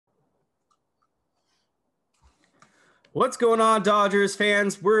What's going on, Dodgers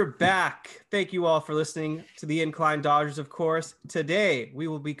fans? We're back. Thank you all for listening to the Incline Dodgers, of course. Today, we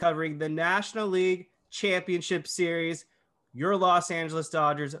will be covering the National League Championship Series. Your Los Angeles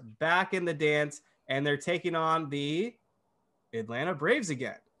Dodgers back in the dance, and they're taking on the Atlanta Braves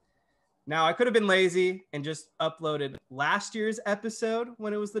again. Now, I could have been lazy and just uploaded last year's episode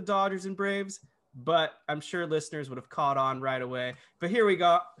when it was the Dodgers and Braves, but I'm sure listeners would have caught on right away. But here we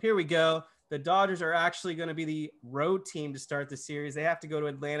go. The Dodgers are actually going to be the road team to start the series. They have to go to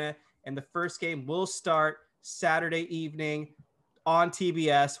Atlanta, and the first game will start Saturday evening on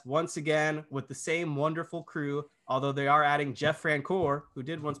TBS, once again with the same wonderful crew, although they are adding Jeff Francoeur, who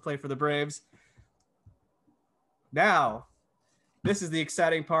did once play for the Braves. Now, this is the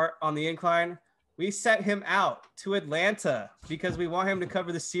exciting part on the Incline. We sent him out to Atlanta because we want him to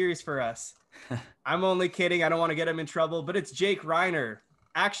cover the series for us. I'm only kidding. I don't want to get him in trouble, but it's Jake Reiner,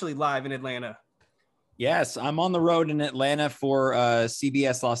 actually live in Atlanta. Yes, I'm on the road in Atlanta for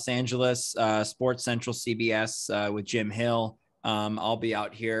CBS Los Angeles, Sports Central CBS with Jim Hill. I'll be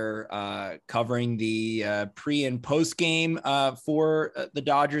out here covering the pre and post game for the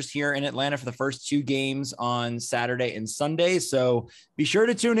Dodgers here in Atlanta for the first two games on Saturday and Sunday. So be sure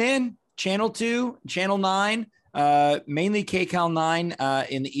to tune in. Channel 2, Channel 9, mainly KCAL 9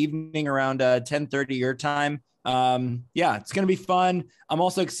 in the evening around 10:30 your time. It's going to be fun. I'm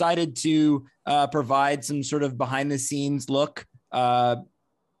also excited to provide some sort of behind the scenes look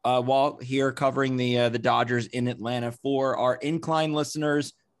while here covering the Dodgers in Atlanta for our Incline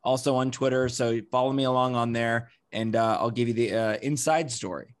listeners, also on Twitter. So follow me along on there, and I'll give you the inside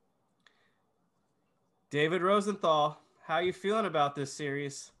story. David Rosenthal, how are you feeling about this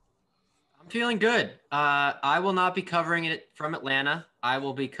series? I'm feeling good. I will not be covering it from Atlanta. I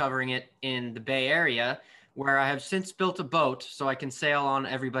will be covering it in the Bay Area, where I have since built a boat so I can sail on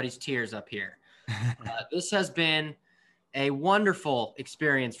everybody's tears up here. This has been a wonderful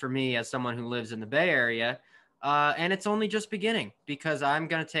experience for me as someone who lives in the Bay Area. And it's only just beginning because I'm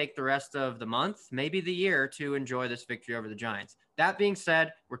going to take the rest of the month, maybe the year, to enjoy this victory over the Giants. That being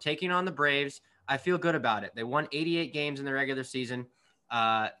said, we're taking on the Braves. I feel good about it. They won 88 games in the regular season.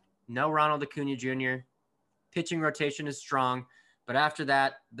 No Ronald Acuna Jr. Pitching rotation is strong, but after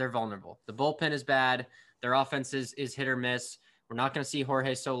that, they're vulnerable. The bullpen is bad. Their offense is hit or miss. We're not going to see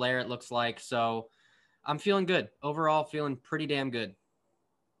Jorge Soler, it looks like. So I'm feeling good. Overall, feeling pretty damn good.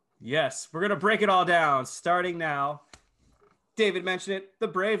 Yes, we're going to break it all down starting now. David mentioned it. The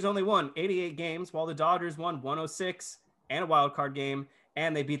Braves only won 88 games while the Dodgers won 106 and a wild card game,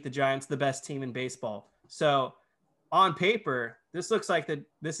 and they beat the Giants, the best team in baseball. So on paper, this looks like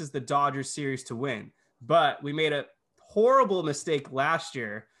this is the Dodgers series to win. But we made a horrible mistake last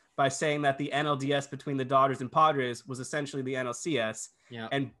year by saying that the NLDS between the Dodgers and Padres was essentially the NLCS. Yeah.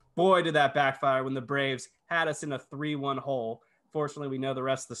 And boy, did that backfire when the Braves had us in a 3-1 hole. Fortunately, we know the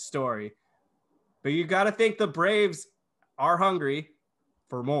rest of the story. But you got to think the Braves are hungry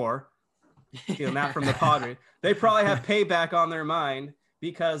for more. Feeling that from the Padres. They probably have payback on their mind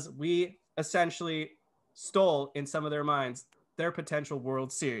because we essentially stole in some of their minds their potential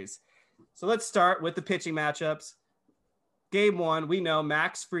World Series. So let's start with the pitching matchups. Game 1, we know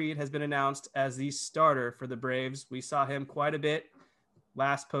Max Fried has been announced as the starter for the Braves. We saw him quite a bit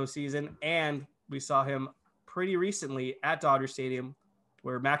last postseason, and we saw him pretty recently at Dodger Stadium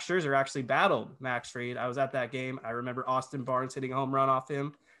where Max Scherzer actually battled Max Fried. I was at that game. I remember Austin Barnes hitting a home run off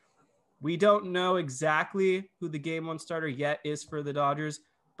him. We don't know exactly who the Game 1 starter yet is for the Dodgers,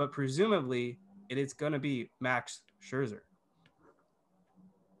 but presumably it is going to be Max Scherzer.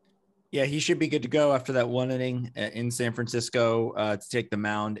 Yeah, he should be good to go after that one inning in San Francisco to take the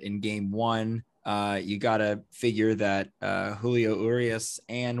mound in Game 1. You got to figure that Julio Urias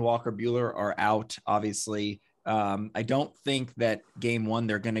and Walker Buehler are out, obviously. I don't think that Game 1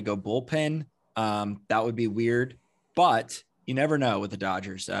 they're going to go bullpen. That would be weird, but you never know with the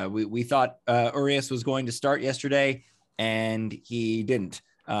Dodgers. We thought Urias was going to start yesterday, and he didn't.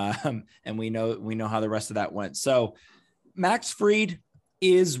 And we know how the rest of that went. So Max Fried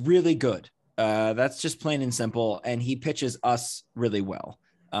is really good. That's just plain and simple. And he pitches us really well.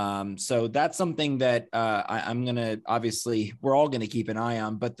 So that's something that I'm going to, obviously we're all going to keep an eye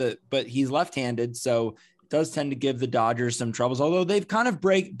on, but he's left-handed. So it does tend to give the Dodgers some troubles, although they've kind of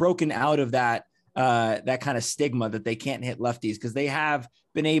broken out of that kind of stigma that they can't hit lefties, because they have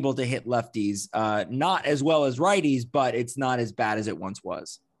been able to hit lefties, not as well as righties, but it's not as bad as it once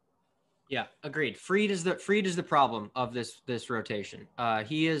was. Yeah, agreed. Fried is the problem of this rotation.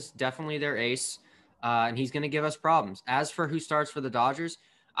 He is definitely their ace, and he's going to give us problems. As for who starts for the Dodgers,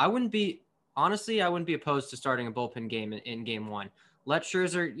 I wouldn't be opposed to starting a bullpen game in Game 1. Let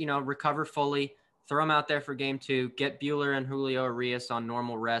Scherzer, recover fully, throw them out there for game 2, get Buehler and Julio Urias on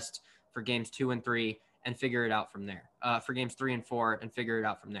normal rest for games 2 and 3, and figure it out from there. For games 3 and 4, and figure it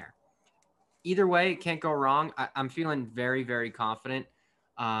out from there. Either way, it can't go wrong. I'm feeling very, very confident.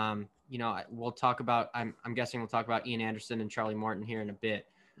 We'll talk about. I'm guessing we'll talk about Ian Anderson and Charlie Morton here in a bit.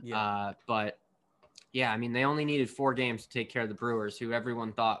 Yeah. But yeah, I mean, they only needed 4 games to take care of the Brewers, who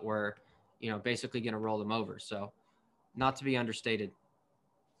everyone thought were, basically going to roll them over. So, not to be understated.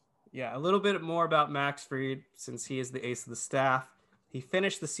 Yeah, a little bit more about Max Fried, since he is the ace of the staff. He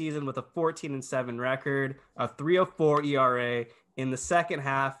finished the season with a 14-7 record, a 3.04 ERA. In the second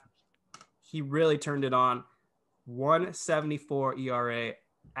half, he really turned it on. 1.74 ERA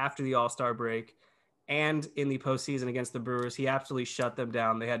after the All-Star break. And in the postseason against the Brewers, he absolutely shut them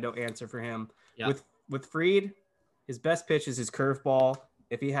down. They had no answer for him. Yep. With Fried, his best pitch is his curveball.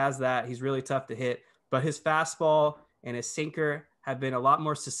 If he has that, he's really tough to hit. But his fastball and his sinker have been a lot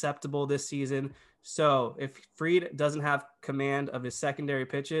more susceptible this season. So if Fried doesn't have command of his secondary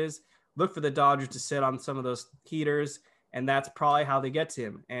pitches, look for the Dodgers to sit on some of those heaters, and that's probably how they get to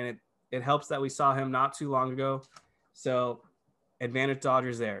him. And it helps that we saw him not too long ago. So advantage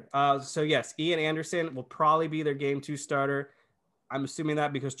Dodgers there. So yes, Ian Anderson will probably be their game 2 starter. I'm assuming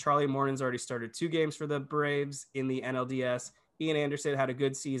that because Charlie Morton's already started 2 games for the Braves in the NLDS. Ian Anderson had a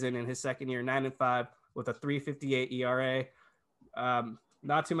good season in his second year, 9-5 with a 3.58 ERA.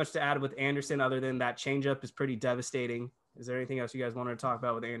 Not too much to add with Anderson other than that changeup is pretty devastating. Is there anything else you guys wanted to talk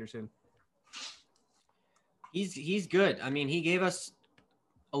about with Anderson? He's good. I mean, he gave us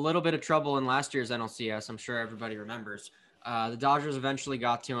a little bit of trouble in last year's NLCS. I'm sure everybody remembers. The Dodgers eventually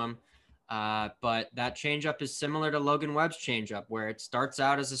got to him. But that changeup is similar to Logan Webb's changeup, where it starts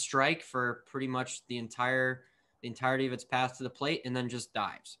out as a strike for pretty much the entirety of its path to the plate and then just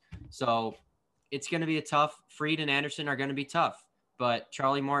dives. So it's going to be a tough. Fried and Anderson are going to be tough. But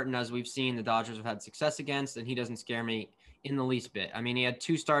Charlie Morton, as we've seen, the Dodgers have had success against, and he doesn't scare me in the least bit. I mean, he had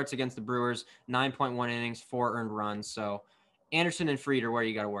 2 starts against the Brewers, 9.1 innings, 4 earned runs. So Anderson and Fried are where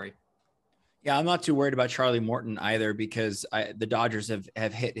you got to worry. Yeah, I'm not too worried about Charlie Morton either, because the Dodgers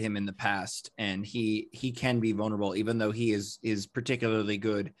have hit him in the past, and he can be vulnerable, even though he is particularly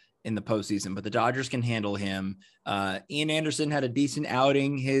good in the postseason. But the Dodgers can handle him. Ian Anderson had a decent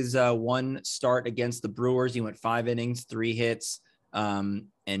outing. His 1 start against the Brewers, he went 5 innings, 3 hits, and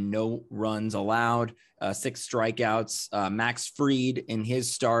no runs allowed, 6 strikeouts. Max Fried in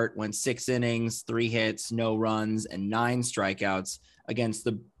his start went 6 innings, 3 hits, no runs, and 9 strikeouts against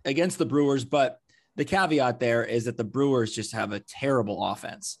the Brewers. But the caveat there is that the Brewers just have a terrible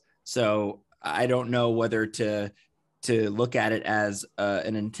offense. So I don't know whether to look at it as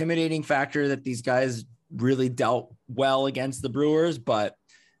an intimidating factor that these guys really dealt well against the Brewers, but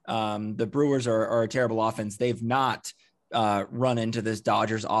the Brewers are a terrible offense. They've not run into this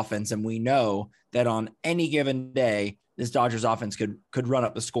Dodgers offense, and we know that on any given day, this Dodgers offense could run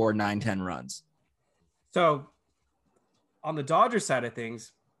up the score 9-10 runs. So on the Dodgers side of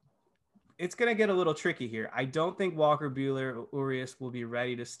things, it's going to get a little tricky here. I don't think Walker Buehler or Urias will be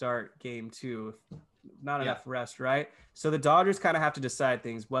ready to start game 2. Not enough rest, right? So the Dodgers kind of have to decide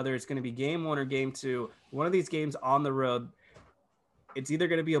things, whether it's going to be game 1 or game 2. One of these games on the road, it's either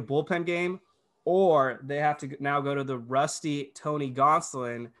going to be a bullpen game, or they have to now go to the rusty Tony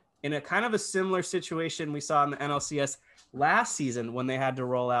Gonsolin in a kind of a similar situation we saw in the NLCS last season when they had to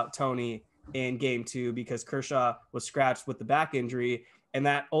roll out Tony in game 2 because Kershaw was scratched with the back injury, and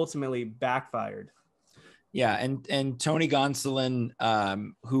that ultimately backfired. Yeah, and Tony Gonsolin,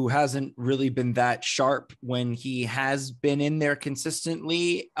 who hasn't really been that sharp when he has been in there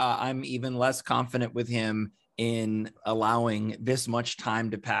consistently, I'm even less confident with him in allowing this much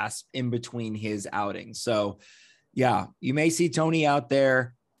time to pass in between his outings. So, yeah, you may see Tony out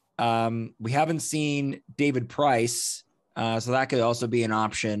there. We haven't seen David Price, so that could also be an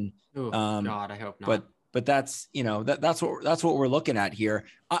option. Ooh, God, I hope not. But that's that's what we're looking at here.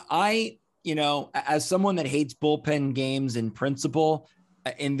 I as someone that hates bullpen games in principle,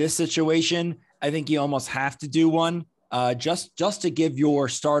 in this situation, I think you almost have to do one just to give your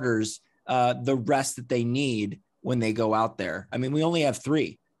starters the rest that they need when they go out there. I mean, we only have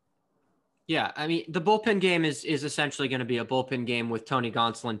 3. Yeah, I mean, the bullpen game is essentially going to be a bullpen game with Tony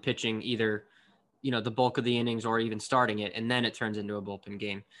Gonsolin pitching either, the bulk of the innings or even starting it, and then it turns into a bullpen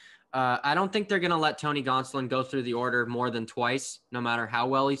game. I don't think they're going to let Tony Gonsolin go through the order more than twice, no matter how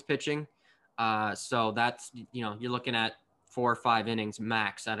well he's pitching. So that's, you're looking at 4 or 5 innings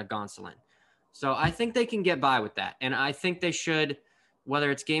max out of Gonsolin. So I think they can get by with that. And I think they should,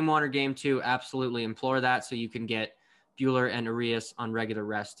 whether it's game 1 or game 2, absolutely implore that so you can get Buehler and Urias on regular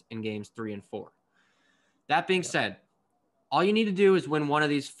rest in games 3 and 4. That being said, all you need to do is win one of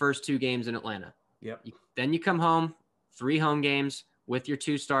these first 2 games in Atlanta. Yep. Then you come home, 3 home games with your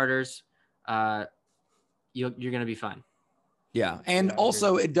 2 starters. You're going to be fine. Yeah. And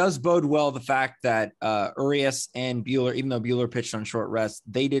also it does bode well the fact that Urias and Buehler, even though Buehler pitched on short rest,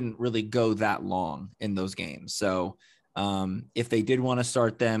 they didn't really go that long in those games. So if they did want to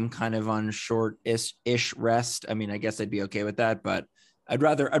start them kind of on short-ish rest, I mean, I guess I'd be okay with that, but I'd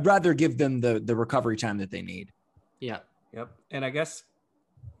rather give them the recovery time that they need. Yeah. Yep. And I guess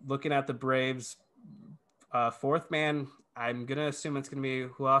looking at the Braves, 4th man, I'm going to assume it's going to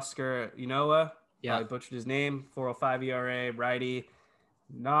be Huascar Ynoa. Yeah. I butchered his name. 4.05 ERA, righty.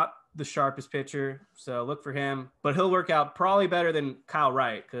 Not the sharpest pitcher, so look for him. But he'll work out probably better than Kyle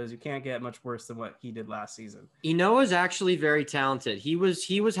Wright because you can't get much worse than what he did last season. Ynoa's actually very talented. He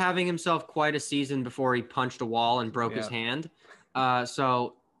was having himself quite a season before he punched a wall and broke his hand.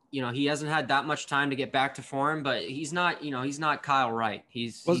 So he hasn't had that much time to get back to form, but he's not Kyle Wright.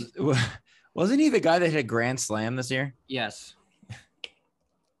 Wasn't he the guy that hit a grand slam this year? Yes.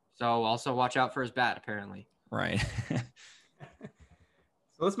 So also watch out for his bat, apparently. Right.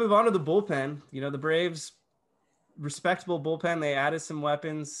 So let's move on to the bullpen. The Braves, respectable bullpen. They added some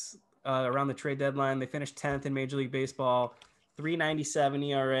weapons around the trade deadline. They finished 10th in Major League Baseball, 3.97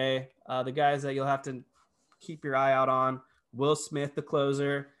 ERA. The guys that you'll have to keep your eye out on, Will Smith, the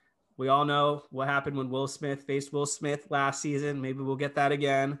closer. We all know what happened when Will Smith faced Will Smith last season. Maybe we'll get that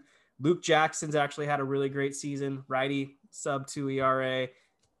again. Luke Jackson's actually had a really great season. Righty, sub 2 ERA.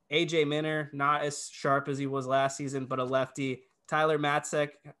 AJ Minter, not as sharp as he was last season, but a lefty. Tyler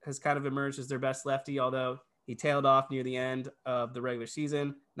Matzek has kind of emerged as their best lefty, although he tailed off near the end of the regular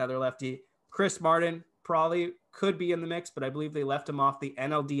season. Another lefty. Chris Martin probably could be in the mix, but I believe they left him off the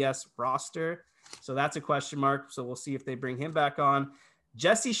NLDS roster. So that's a question mark. So we'll see if they bring him back on.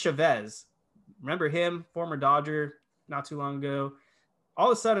 Jesse Chavez, remember him, former Dodger, not too long ago.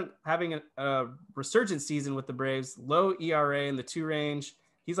 All of a sudden having a resurgent season with the Braves, low ERA in the 2 range.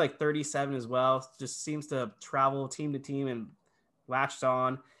 He's like 37 as well. Just seems to travel team to team and latched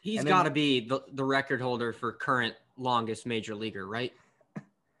on. He's got to be the record holder for current longest major leaguer, right?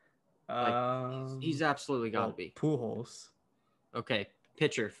 He's absolutely got to be. Pujols. Okay,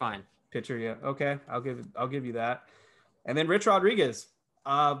 pitcher, fine. Pitcher, yeah. Okay, I'll give you that. And then Rich Rodriguez,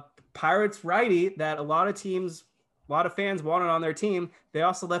 Pirates righty that a lot of fans wanted on their team. They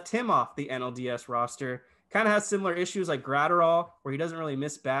also left him off the NLDS roster. Kind of has similar issues like Gratterall, where he doesn't really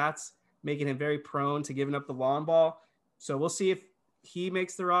miss bats, making him very prone to giving up the long ball. So we'll see if he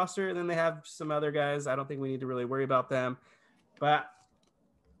makes the roster. And then they have some other guys. I don't think we need to really worry about them. But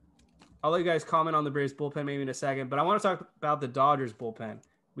I'll let you guys comment on the Braves bullpen maybe in a second. But I want to talk about the Dodgers bullpen.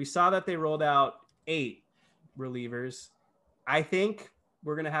 We saw that they rolled out 8 relievers. I think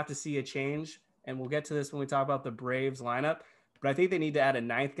we're going to have to see a change. And we'll get to this when we talk about the Braves lineup. But I think they need to add a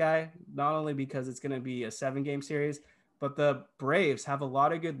 9th guy, not only because it's going to be a 7-game series, but the Braves have a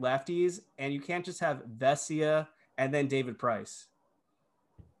lot of good lefties, and you can't just have Vesia and then David Price.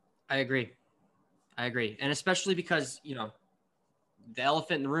 I agree. And especially because, the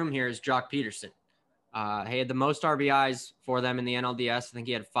elephant in the room here is Jock Peterson. He had the most RBIs for them in the NLDS. I think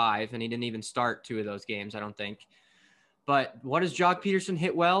he had 5, and he didn't even start 2 of those games, I don't think. But what does Jock Peterson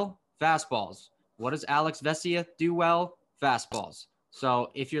hit well? Fastballs. What does Alex Vesia do well? Fastballs. So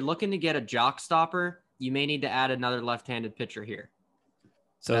if you're looking to get a jock stopper, you may need to add another left-handed pitcher here.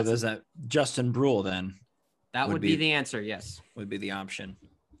 So there's that Justin Brule then. That would be the answer. Yes. Would be the option,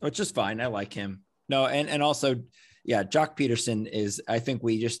 which is fine. I like him. No. And also, yeah, Jock Peterson is, I think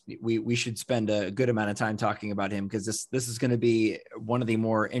we should spend a good amount of time talking about him because this is going to be one of the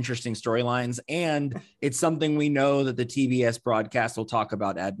more interesting storylines. And it's something we know that the TBS broadcast will talk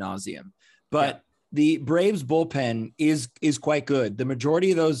about ad nauseum, but the Braves bullpen is quite good. The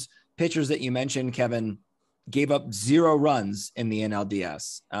majority of those pitchers that you mentioned, Kevin, gave up 0 runs in the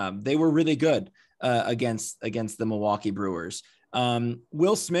NLDS. They were really good against the Milwaukee Brewers.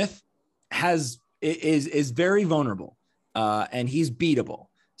 Will Smith is very vulnerable and he's beatable.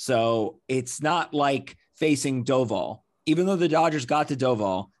 So it's not like facing Doval. Even though the Dodgers got to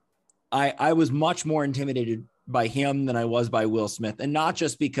Doval, I was much more intimidated by him than I was by Will Smith, and not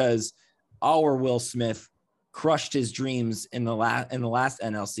just because our Will Smith crushed his dreams in the last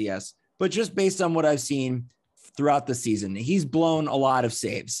NLCS, but just based on what I've seen throughout the season. He's blown a lot of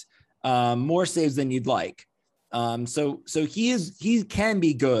saves, more saves than you'd like. So he can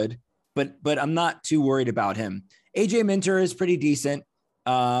be good, but I'm not too worried about him. AJ Minter is pretty decent.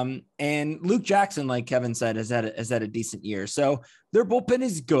 And Luke Jackson, like Kevin said, has had a decent year. So their bullpen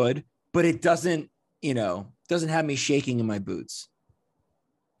is good, but it doesn't have me shaking in my boots.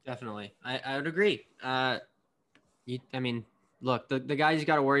 Definitely. I would agree. Look, the guy you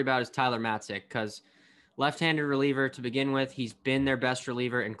got to worry about is Tyler Matzik, because left-handed reliever to begin with. He's been their best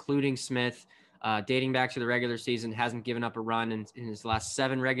reliever, including Smith, dating back to the regular season. Hasn't given up a run in his last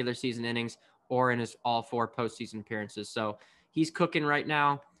 7 regular season innings or in his all 4 postseason appearances. So he's cooking right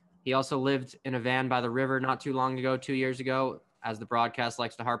now. He also lived in a van by the river not too long ago, 2 years ago, as the broadcast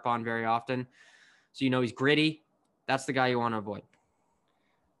likes to harp on very often. So, he's gritty. That's the guy you want to avoid.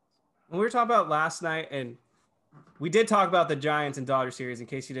 When we were talking about last night, and we did talk about the Giants and Dodgers series, in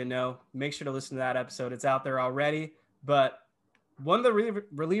case you didn't know, make sure to listen to that episode. It's out there already. But one of the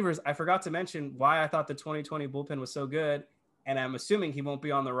relievers, I forgot to mention why I thought the 2020 bullpen was so good, and I'm assuming he won't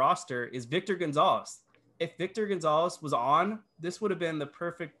be on the roster, is Victor Gonzalez. If Victor Gonzalez was on, this would have been the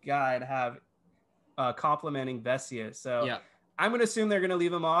perfect guy to have complimenting Vesia. So yeah. I'm going to assume they're going to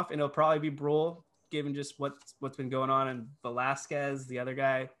leave him off, and it'll probably be Brule, given just what's been going on, and Velasquez, the other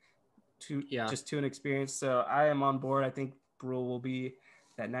guy, just too inexperienced. So I am on board. I think Brule will be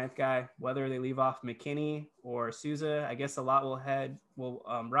that 9th guy. Whether they leave off McKinney or Souza, I guess a lot will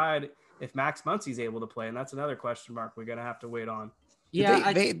ride if Max Muncy's able to play, and that's another question mark we're gonna have to wait on.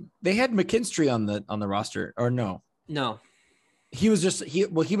 Yeah, they had McKinstry on the roster, or no? No, he was he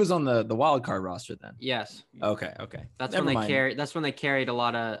was on the wild card roster then. Yes. Okay. That's when they carried a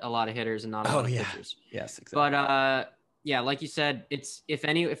lot of hitters and not a lot of pitchers. Yes, exactly. But yeah, like you said, if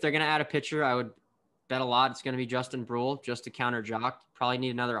they're gonna add a pitcher, I would bet a lot it's gonna be Justin Brule, just to counter Jock. Probably need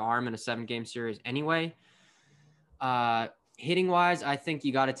another arm in a 7-game series anyway. Hitting wise, I think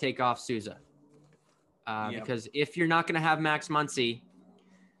you got to take off Souza because if you're not gonna have Max Muncy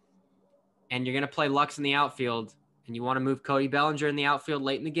and you're gonna play Lux in the outfield and you want to move Cody Bellinger in the outfield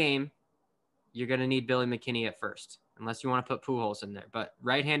late in the game, you're gonna need Billy McKinney at first, unless you want to put Pujols in there. But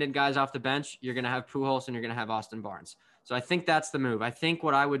right-handed guys off the bench, you're gonna have Pujols and you're gonna have Austin Barnes. So I think that's the move. I think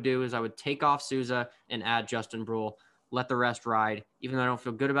what I would do is I would take off Souza and add Justin Brule, let the rest ride, even though I don't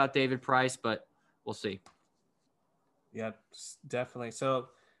feel good about David Price, but we'll see. Yeah, definitely. So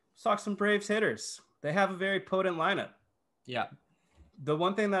let's talk some Braves hitters. They have a very potent lineup. Yeah. The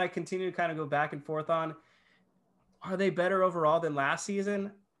one thing that I continue to kind of go back and forth on, are they better overall than last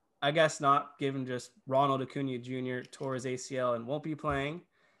season? I guess not, given just Ronald Acuna Jr. tore his ACL and won't be playing.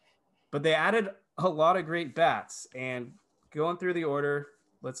 But they added a lot of great bats. And going through the order,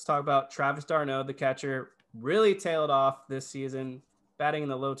 let's talk about Travis d'Arnaud, the catcher, really tailed off this season, batting in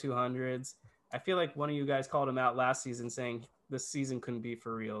the low 200s. I feel like one of you guys called him out last season saying this season couldn't be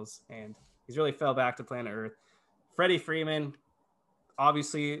for reals, and he's really fell back to planet Earth. Freddie Freeman,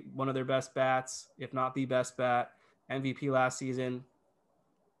 obviously one of their best bats, if not the best bat. MVP last season,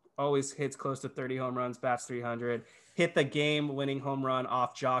 always hits close to 30 home runs, bats 300. Hit the game-winning home run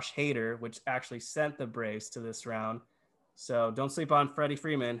off Josh Hader, which actually sent the Braves to this round. So don't sleep on Freddie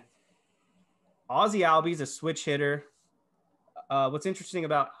Freeman. Ozzie Albies, a switch hitter. What's interesting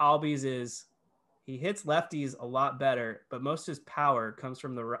about Albies is he hits lefties a lot better, but most of his power comes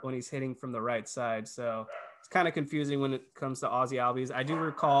from when he's hitting from the right side. So it's kind of confusing when it comes to Ozzie Albies. I do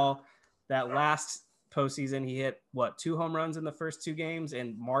recall that last postseason he hit 2 home runs in the first 2 games,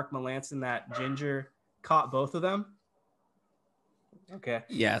 and Mark Melancon, that ginger, caught both of them. Okay.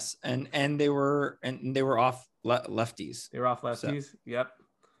 Yes, and they were off lefties. They were off lefties. So. Yep.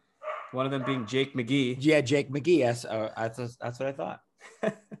 One of them being Jake McGee. Yeah, Jake McGee. Yes, that's what I thought.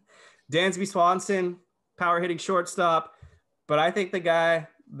 Dansby Swanson, power hitting shortstop. But I think the guy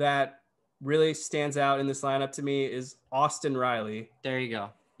that really stands out in this lineup to me is Austin Riley. There you go.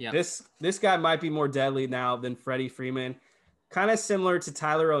 Yeah. This guy might be more deadly now than Freddie Freeman. Kind of similar to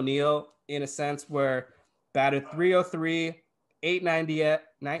Tyler O'Neill in a sense, where batted .303,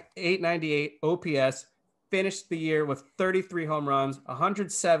 898 OPS, finished the year with 33 home runs,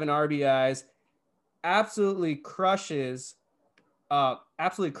 107 RBIs, absolutely crushed in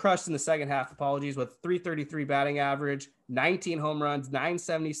the second half, with 333 batting average, 19 home runs,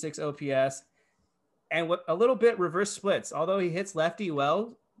 976 OPS, and what a little bit reverse splits. Although he hits lefties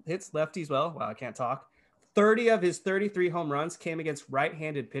well. Wow, I can't talk. 30 of his 33 home runs came against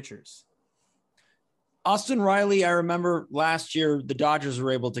right-handed pitchers. Austin Riley, I remember last year the Dodgers were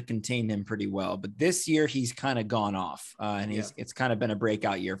able to contain him pretty well, but this year he's kind of gone off, and it's kind of been a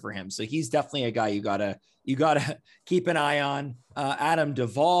breakout year for him. So he's definitely a guy you gotta keep an eye on. Adam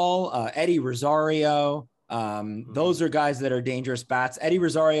Duvall, Eddie Rosario, those are guys that are dangerous bats. Eddie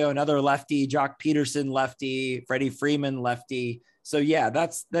Rosario, another lefty. Jock Peterson, lefty. Freddie Freeman, lefty. So yeah,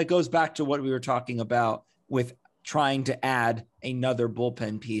 that goes back to what we were talking about with trying to add another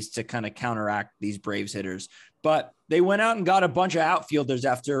bullpen piece to kind of counteract these Braves hitters. But they went out and got a bunch of outfielders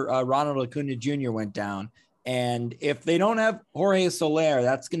after Ronald Acuna Jr. went down. And if they don't have Jorge Soler,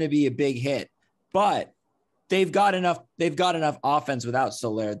 that's going to be a big hit. But they've got enough offense without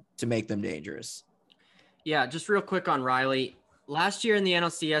Soler to make them dangerous. Yeah, just real quick on Riley. Last year in the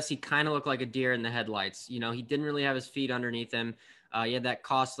NLCS, he kind of looked like a deer in the headlights. You know, he didn't really have his feet underneath him. He had that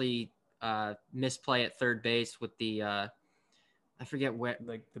costly misplay at third base with the I forget what,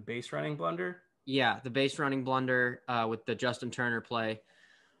 like the base running blunder. Yeah, the base running blunder with the Justin Turner play.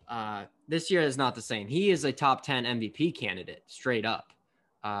 This year is not the same. He is a top 10 MVP candidate, straight up.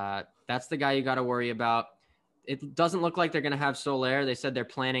 That's the guy you got to worry about. It doesn't look like they're going to have Soler. They said they're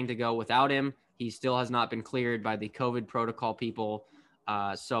planning to go without him. He still has not been cleared by the COVID protocol people.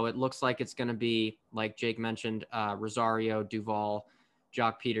 So it looks like it's going to be, like Jake mentioned, Rosario, Duvall,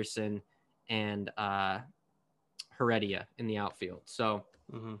 Jock Peterson, and Heredia in the outfield. So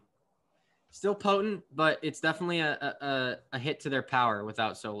still potent, but it's definitely a hit to their power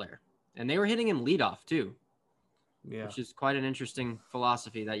without Soler. And they were hitting him leadoff too, which is quite an interesting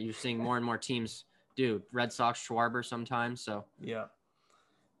philosophy that you're seeing more and more teams do. Red Sox, Schwarber sometimes. So yeah,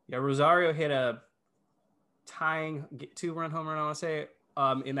 Rosario hit a tying 2-run home run, I want to say,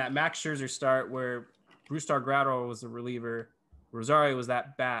 in that Max Scherzer start where Brusdar Graterol was the reliever. Rosario was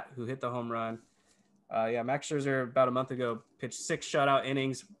that bat who hit the home run. Max Scherzer about a month ago pitched 6 shutout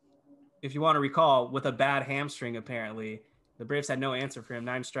innings. If you want to recall, with a bad hamstring, apparently. The Braves had no answer for him.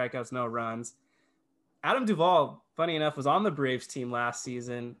 9 strikeouts, no runs. Adam Duvall, funny enough, was on the Braves team last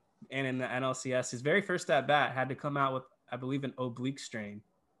season and in the NLCS. His very first at-bat had to come out with, I believe, an oblique strain.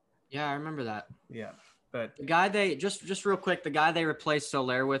 Yeah, I remember that. Yeah, but the guy they just real quick, the guy they replaced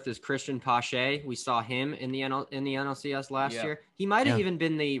Soler with is Christian Pache. We saw him in the NLCS last year. He might have even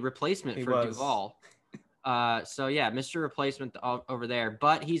been the replacement for Duvall. Mr. Replacement over there,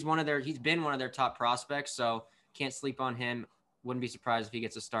 but he's been one of their top prospects. So can't sleep on him. Wouldn't be surprised if he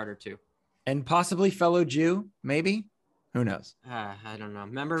gets a start or two. And possibly fellow Jew, maybe. Who knows? I don't know.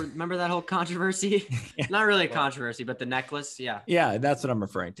 Remember that whole controversy? Not really a controversy, but the necklace. Yeah. Yeah, that's what I'm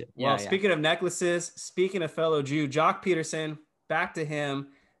referring to. Well, speaking of necklaces, speaking of fellow Jew, Jock Peterson, back to him.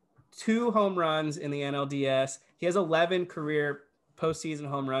 2 home runs in the NLDS. He has 11 career postseason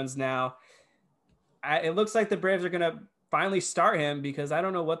home runs now. It looks like the Braves are going to finally start him because I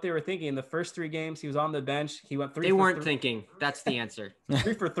don't know what they were thinking. In the first 3 games, he was on the bench. He went 3 They for weren't 3. thinking. That's the answer.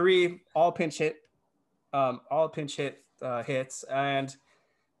 3 for 3, all pinch hit hits. And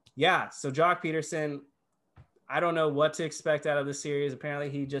so Jock Peterson, I don't know what to expect out of this series. Apparently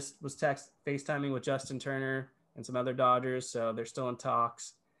he just was FaceTiming with Justin Turner and some other Dodgers. So they're still in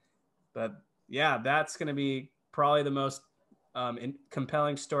talks, but that's going to be probably the most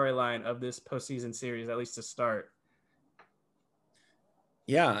compelling storyline of this postseason series, at least to start.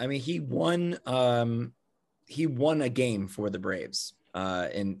 Yeah, I mean, he won a game for the Braves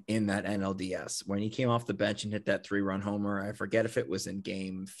in that NLDS when he came off the bench and hit that 3-run homer. I forget if it was in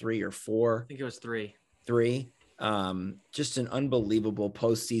game 3 or 4. I think it was 3. 3. Just an unbelievable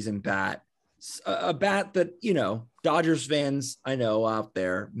postseason bat. A bat that, Dodgers fans I know out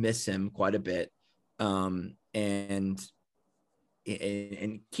there miss him quite a bit. And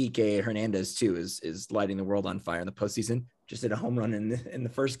Kike Hernandez too is lighting the world on fire in the postseason. Just hit a home run in the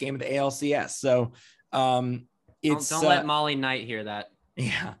first game of the ALCS. So don't let Molly Knight hear that.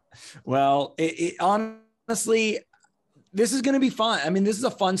 Yeah. Well, it honestly, this is going to be fun. I mean, this is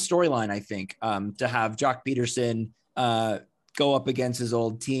a fun storyline, I think, to have Jock Peterson go up against his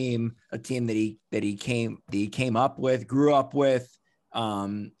old team, a team that he came up with, grew up with.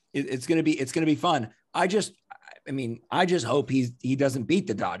 It's going to be fun. I just hope he doesn't beat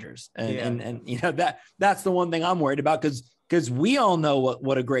the Dodgers. And that's the one thing I'm worried about because we all know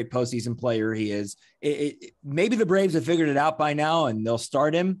what a great postseason player he is. Maybe the Braves have figured it out by now and they'll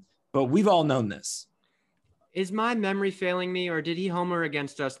start him, but we've all known this. Is my memory failing me, or did he homer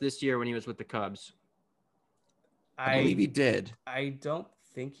against us this year when he was with the Cubs? I believe he did. I don't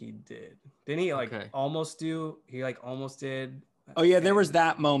think he did. Didn't he almost do? He almost did. Oh yeah, there was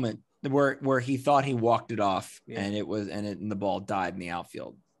that moment where he thought he walked it off and the ball died in the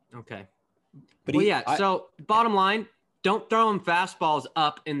outfield. Okay. But so bottom line, don't throw him fastballs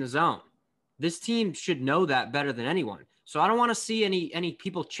up in the zone. This team should know that better than anyone. So I don't want to see any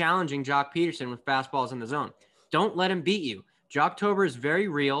people challenging Jock Peterson with fastballs in the zone. Don't let him beat you. Jocktober is very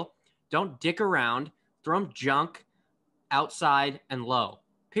real. Don't dick around. Throw him junk outside and low.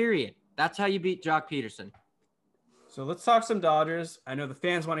 Period. That's how you beat Jock Peterson. So let's talk some Dodgers. I know the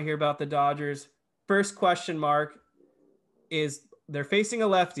fans want to hear about the Dodgers. First question mark is they're facing a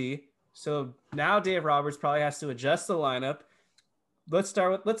lefty. So now Dave Roberts probably has to adjust the lineup. Let's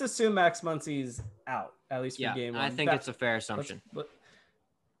assume Max Muncy's out, at least for game 1. I think it's a fair assumption.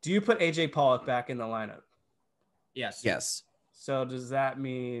 Do you put AJ Pollock back in the lineup? Yes. Yes. So does that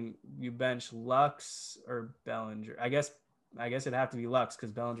mean you bench Lux or Bellinger? I guess it'd have to be Lux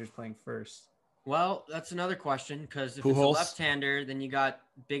because Bellinger's playing first. Well, that's another question because if Pujols? it's a left-hander, then you got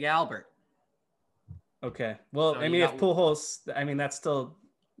Big Albert. Okay. Well, So I you mean, if got- Pujols, I mean, that still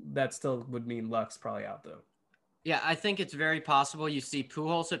would mean Lux probably out though. Yeah, I think it's very possible you see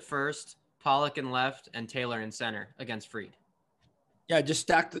Pujols at first, Pollock in left, and Taylor in center against Fried. Yeah, just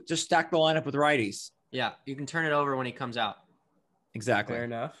stack the lineup with righties. Yeah, you can turn it over when he comes out. Exactly. Fair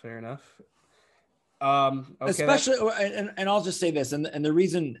enough. Okay, Especially, and I'll just say this, and the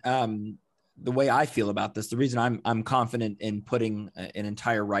reason, the way I feel about this, the reason I'm confident in putting an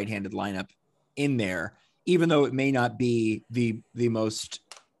entire right-handed lineup in there, even though it may not be the most,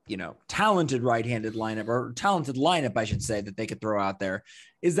 talented right-handed lineup or talented lineup, I should say, that they could throw out there,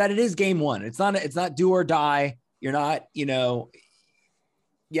 is that it is game one. It's not do or die. You're not,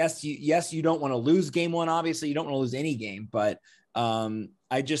 yes, you don't want to lose game one. Obviously, you don't want to lose any game, but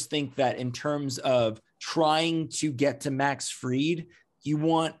I just think that in terms of trying to get to Max Fried, you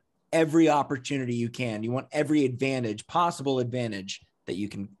want every opportunity you can. You want every possible advantage that you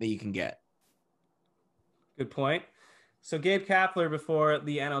can get. good point. So Gabe Kapler before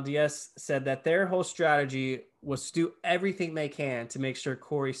the NLDS said that their whole strategy was to do everything they can to make sure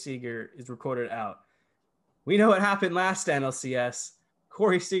Corey Seager is recorded out. We know what happened last NLCS.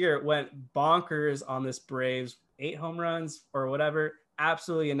 Corey Seager went bonkers on this Braves, 8 home runs or whatever,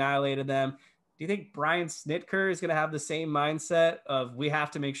 absolutely annihilated them. Do you think Brian Snitker is going to have the same mindset of we have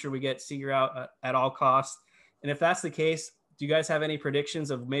to make sure we get Seager out at all costs? And if that's the case, do you guys have any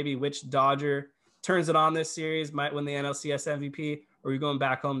predictions of maybe which Dodger turns it on this series, might win the NLCS MVP, or are you going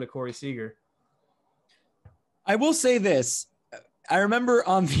back home to Corey Seager? I will say this. I remember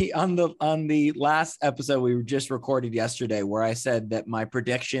on the last episode we just recorded yesterday where I said that my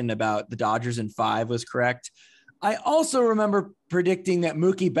prediction about the Dodgers in 5 was correct. I also remember predicting that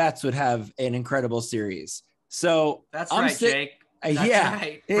Mookie Betts would have an incredible series. So that's right, Jake. That's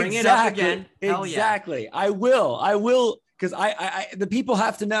right. Bring it up again. Hell exactly. Yeah. I will. Cause I the people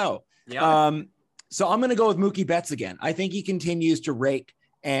have to know. Yep. So I'm going to go with Mookie Betts again. I think he continues to rake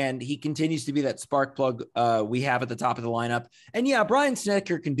and he continues to be that spark plug we have at the top of the lineup. And yeah, Brian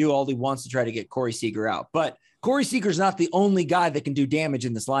Snitker can do all he wants to try to get Corey Seager out, but Corey Seager's not the only guy that can do damage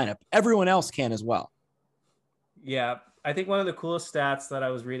in this lineup. Everyone else can as well. Yeah, I think one of the coolest stats that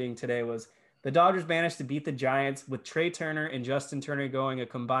I was reading today was the Dodgers managed to beat the Giants with Trey Turner and Justin Turner going a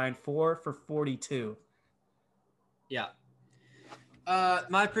combined 4 for 42. Yeah.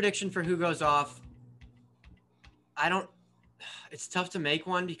 My prediction for who goes off, it's tough to make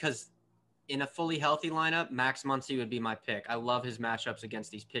one because in a fully healthy lineup, Max Muncy would be my pick. I love his matchups against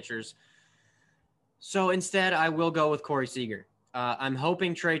these pitchers. So instead, I will go with Corey Seager. I'm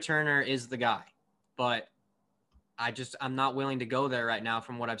hoping Trey Turner is the guy, but I'm not willing to go there right now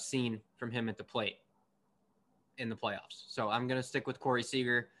from what I've seen from him at the plate in the playoffs. So I'm going to stick with Corey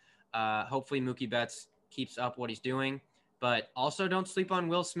Seager. Hopefully Mookie Betts keeps up what he's doing, but also don't sleep on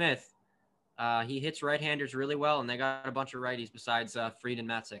Will Smith. He hits right-handers really well, and they got a bunch of righties besides Fried and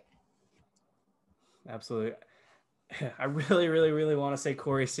Matzik. Absolutely. I really, really, really want to say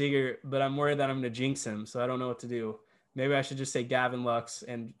Corey Seager, but I'm worried that I'm going to jinx him, so I don't know what to do. Maybe I should just say Gavin Lux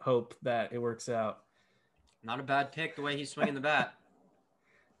and hope that it works out. Not a bad pick the way he's swinging the bat.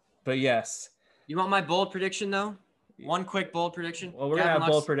 But yes. You want my bold prediction, though? One quick bold prediction? Well, we're going to have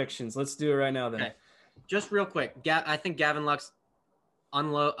bold predictions. Let's do it right now then. Okay. Just real quick. I think Gavin Lux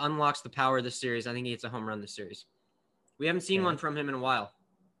unlocks the power of this series. I think he hits a home run this series. We haven't seen one from him in a while.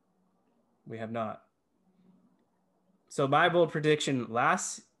 We have not. So my bold prediction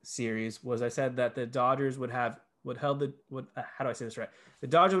last series was I said that the Dodgers how do I say this right? The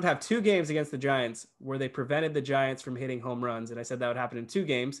Dodgers would have 2 games against the Giants where they prevented the Giants from hitting home runs. And I said that would happen in 2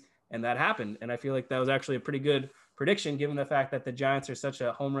 games, and that happened. And I feel like that was actually a pretty good prediction given the fact that the Giants are such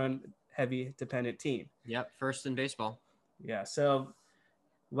a home run heavy dependent team. Yep. First in baseball. Yeah. So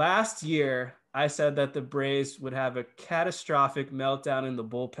last year I said that the Braves would have a catastrophic meltdown in the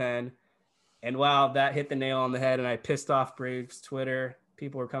bullpen. And wow, that hit the nail on the head. And I pissed off Braves Twitter.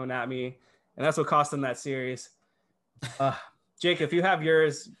 People were coming at me, and that's what cost them that series. Jake, if you have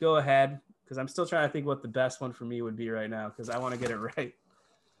yours, go ahead, because I'm still trying to think what the best one for me would be right now, because I want to get it right.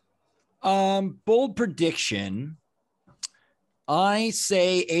 Bold prediction. I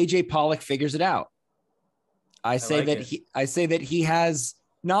say AJ Pollock figures it out. I say that he's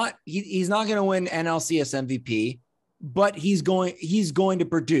not going to win NLCS MVP, but he's going to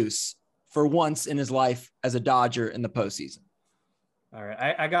produce for once in his life as a Dodger in the postseason. All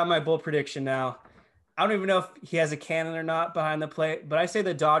right. I got my bold prediction now. I don't even know if he has a cannon or not behind the plate, but I say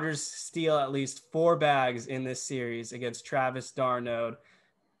the Dodgers steal at least 4 bags in this series against Travis d'Arnaud.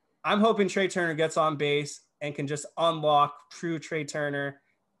 I'm hoping Trey Turner gets on base and can just unlock true Trey Turner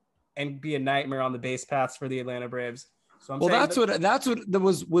and be a nightmare on the base paths for the Atlanta Braves. So that's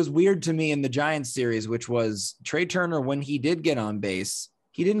what was weird to me in the Giants series, which was Trey Turner, when he did get on base,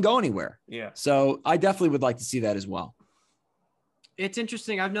 he didn't go anywhere. Yeah. So I definitely would like to see that as well. It's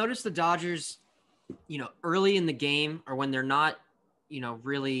interesting. I've noticed the Dodgers, early in the game, or when they're not,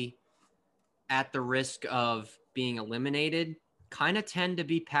 really at the risk of being eliminated, kind of tend to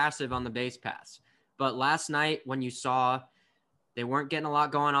be passive on the base paths. But last night, when you saw they weren't getting a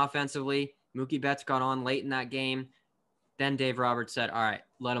lot going offensively, Mookie Betts got on late in that game. Then Dave Roberts said, all right,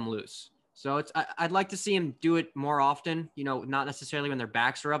 let him loose. So I'd like to see him do it more often, not necessarily when their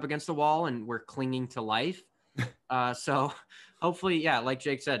backs are up against the wall and we're clinging to life. So hopefully, yeah, like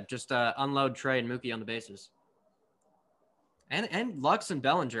Jake said, just unload Trey and Mookie on the bases. And Lux and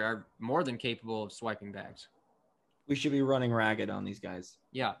Bellinger are more than capable of swiping bags. We should be running ragged on these guys.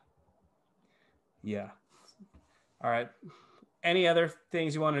 Yeah. Yeah. All right. Any other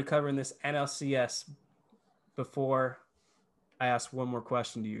things you wanted to cover in this NLCS before I ask one more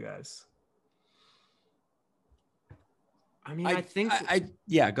question to you guys? I mean, I think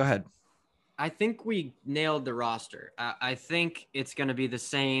go ahead. I think we nailed the roster. I think it's going to be the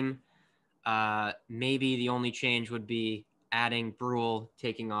same. Maybe the only change would be adding Brule,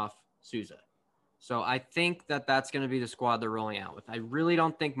 taking off Souza. So I think that's going to be the squad they're rolling out with. I really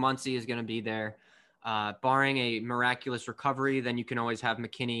don't think Muncy is going to be there. Barring a miraculous recovery, then you can always have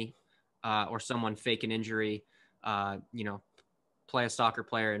McKinney or someone fake an injury, play a soccer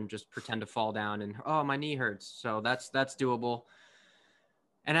player and just pretend to fall down and, oh, my knee hurts. So that's doable.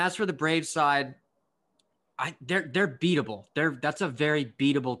 And as for the Braves side, they're beatable. That's a very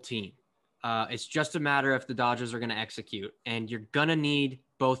beatable team. It's just a matter if the Dodgers are going to execute, and you're going to need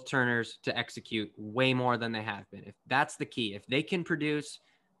both Turners to execute way more than they have been. If that's the key, if they can produce,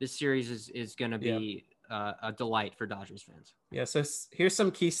 this series is going to be a delight for Dodgers fans. Yeah. So here's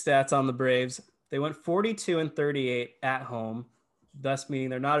some key stats on the Braves. They went 42-38 at home, thus meaning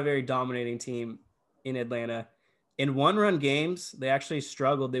they're not a very dominating team in Atlanta. In one-run games, they actually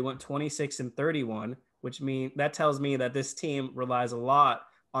struggled. They went 26-31, which means that tells me that this team relies a lot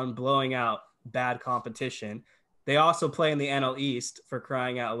on blowing out bad competition. They also play in the NL East, for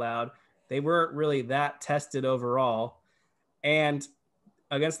crying out loud. They weren't really that tested overall. And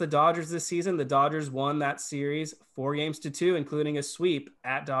against the Dodgers this season, the Dodgers won that series 4-2, including a sweep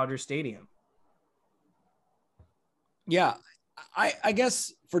at Dodger Stadium. Yeah, I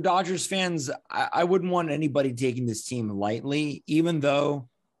guess for Dodgers fans, I wouldn't want anybody taking this team lightly, even though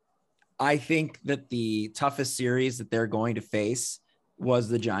I think that the toughest series that they're going to face was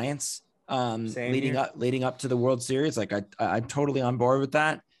the Giants leading up to the World Series. Like I'm totally on board with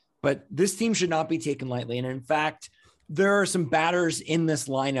that, but this team should not be taken lightly. And in fact, there are some batters in this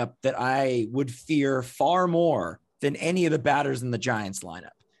lineup that I would fear far more than any of the batters in the Giants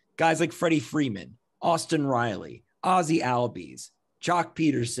lineup. Guys like Freddie Freeman, Austin Riley, Ozzie Albies, Jock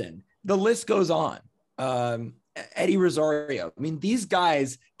Peterson, the list goes on. Eddie Rosario. I mean, these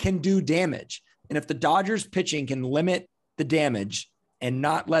guys can do damage. And if the Dodgers pitching can limit the damage and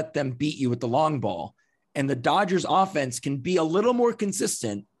not let them beat you with the long ball, and the Dodgers offense can be a little more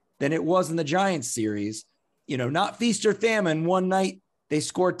consistent than it was in the Giants series, not feast or famine. One night they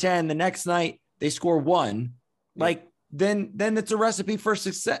score 10, the next night they score 1. Like then it's a recipe for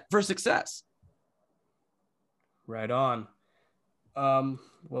success. Right on.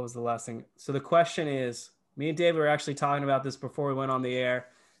 What was the last thing? So the question is, me and David were actually talking about this before we went on the air.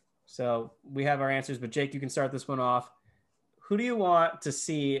 So we have our answers, but Jake, you can start this one off. Who do you want to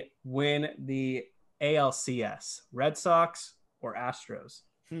see win the ALCS? Red Sox or Astros?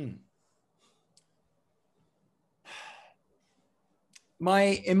 In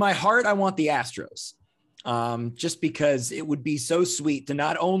my heart, I want the Astros. Just because it would be so sweet to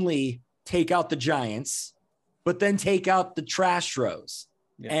not only take out the Giants, but then take out the Trastros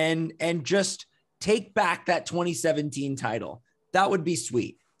and just take back that 2017 title. That would be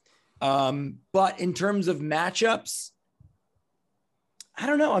sweet. But in terms of matchups, I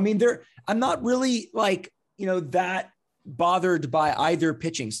don't know. I mean, I'm not really that bothered by either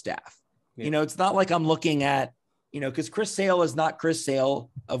pitching staff. Yeah. It's not like I'm looking at, because Chris Sale is not Chris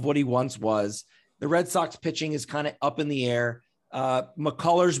Sale of what he once was. The Red Sox pitching is kind of up in the air.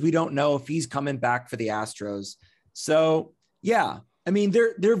 McCullers, we don't know if he's coming back for the Astros. So yeah, I mean,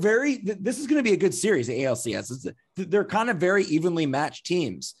 this is going to be a good series at ALCS. They're kind of very evenly matched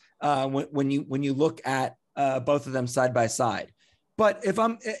teams when you look at both of them side by side. But if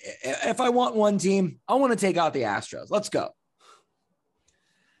I want one team, I want to take out the Astros. Let's go.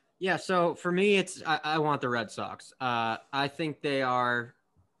 Yeah, so for me, I want the Red Sox. I think they are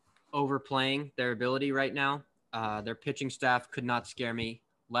overplaying their ability right now. Their pitching staff could not scare me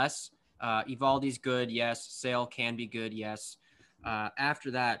less. Evaldi's good, yes. Sale can be good, yes. After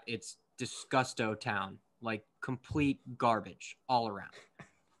that, it's disgusto town, like complete garbage all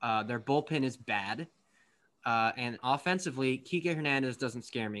around. Their bullpen is bad. And offensively, Kike Hernandez doesn't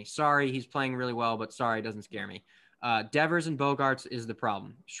scare me. Sorry, he's playing really well, but sorry, it doesn't scare me. Devers and Bogarts is the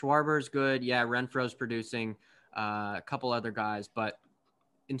problem. Schwarber's good. Yeah, Renfro's producing. A couple other guys. But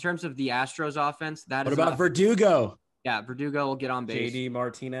in terms of the Astros offense, what about Verdugo? Yeah, Verdugo will get on base. JD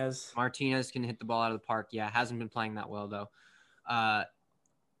Martinez. Martinez can hit the ball out of the park. Yeah, hasn't been playing that well, though.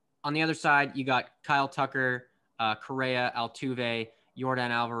 On the other side, you got Kyle Tucker, Correa, Altuve,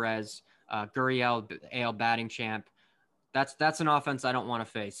 Yordan Alvarez, Gurriel, AL batting champ. That's an offense I don't want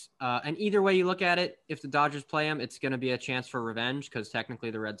to face. And either way you look at it, if the Dodgers play them, it's going to be a chance for revenge because technically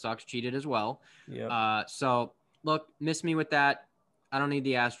the Red Sox cheated as well. Yep. So, look, miss me with that. I don't need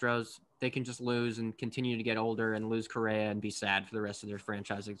the Astros. They can just lose and continue to get older and lose Correa and be sad for the rest of their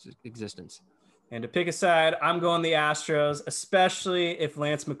franchise existence. And to pick a side, I'm going the Astros, especially if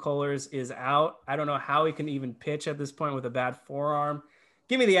Lance McCullers is out. I don't know how he can even pitch at this point with a bad forearm.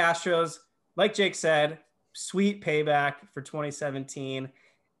 Give me the Astros. Like Jake said, sweet payback for 2017.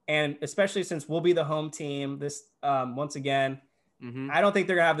 And especially since we'll be the home team this once again, I don't think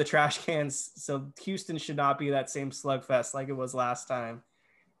they're going to have the trash cans. So Houston should not be that same slugfest like it was last time.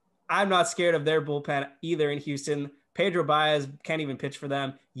 I'm not scared of their bullpen either in Houston. Pedro Baez can't even pitch for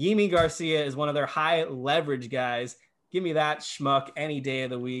them. Yimi Garcia is one of their high leverage guys. Give me that schmuck any day of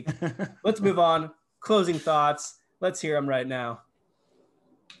the week. Let's move on. Closing thoughts. Let's hear them right now.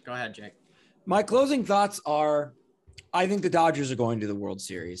 Go ahead, Jake. My closing thoughts are, I think the Dodgers are going to the World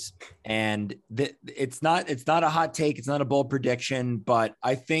Series, and it's not a hot take. It's not a bold prediction, but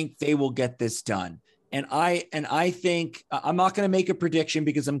I think they will get this done. And I think I'm not going to make a prediction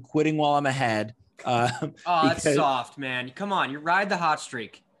because I'm quitting while I'm ahead. That's soft, man. Come on, you ride the hot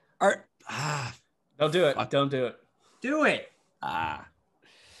streak. Don't do it. Don't do it. Do it.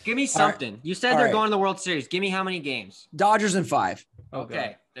 Give me something. You said they're going to the World Series. Give me how many games? Dodgers in 5.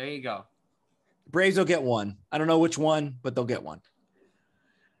 Okay, there you go. Braves will get 1. I don't know which one, but they'll get 1.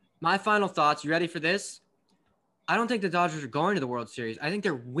 My final thoughts. You ready for this? I don't think the Dodgers are going to the World Series. I think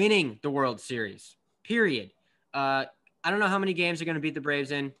they're winning the World Series. Period. I don't know how many games they're going to beat the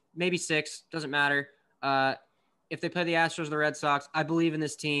Braves in. Maybe 6. Doesn't matter. If they play the Astros or the Red Sox, I believe in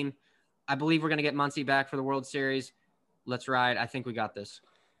this team. I believe we're going to get Muncy back for the World Series. Let's ride. I think we got this.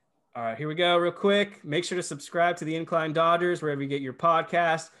 All right, here we go real quick. Make sure to subscribe to the Incline Dodgers wherever you get your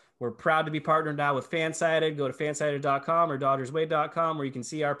podcast. We're proud to be partnered now with FanSided. Go to fansided.com or dodgersway.com where you can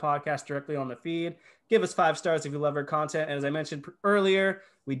see our podcast directly on the feed. Give us 5 stars if you love our content. And as I mentioned earlier,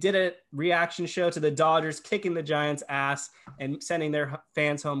 we did a reaction show to the Dodgers kicking the Giants' ass and sending their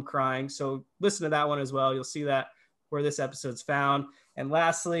fans home crying. So listen to that one as well. You'll see that where this episode's found. And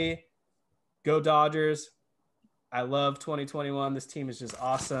lastly, go Dodgers. I love 2021. This team is just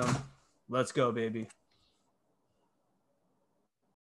awesome. Let's go, baby.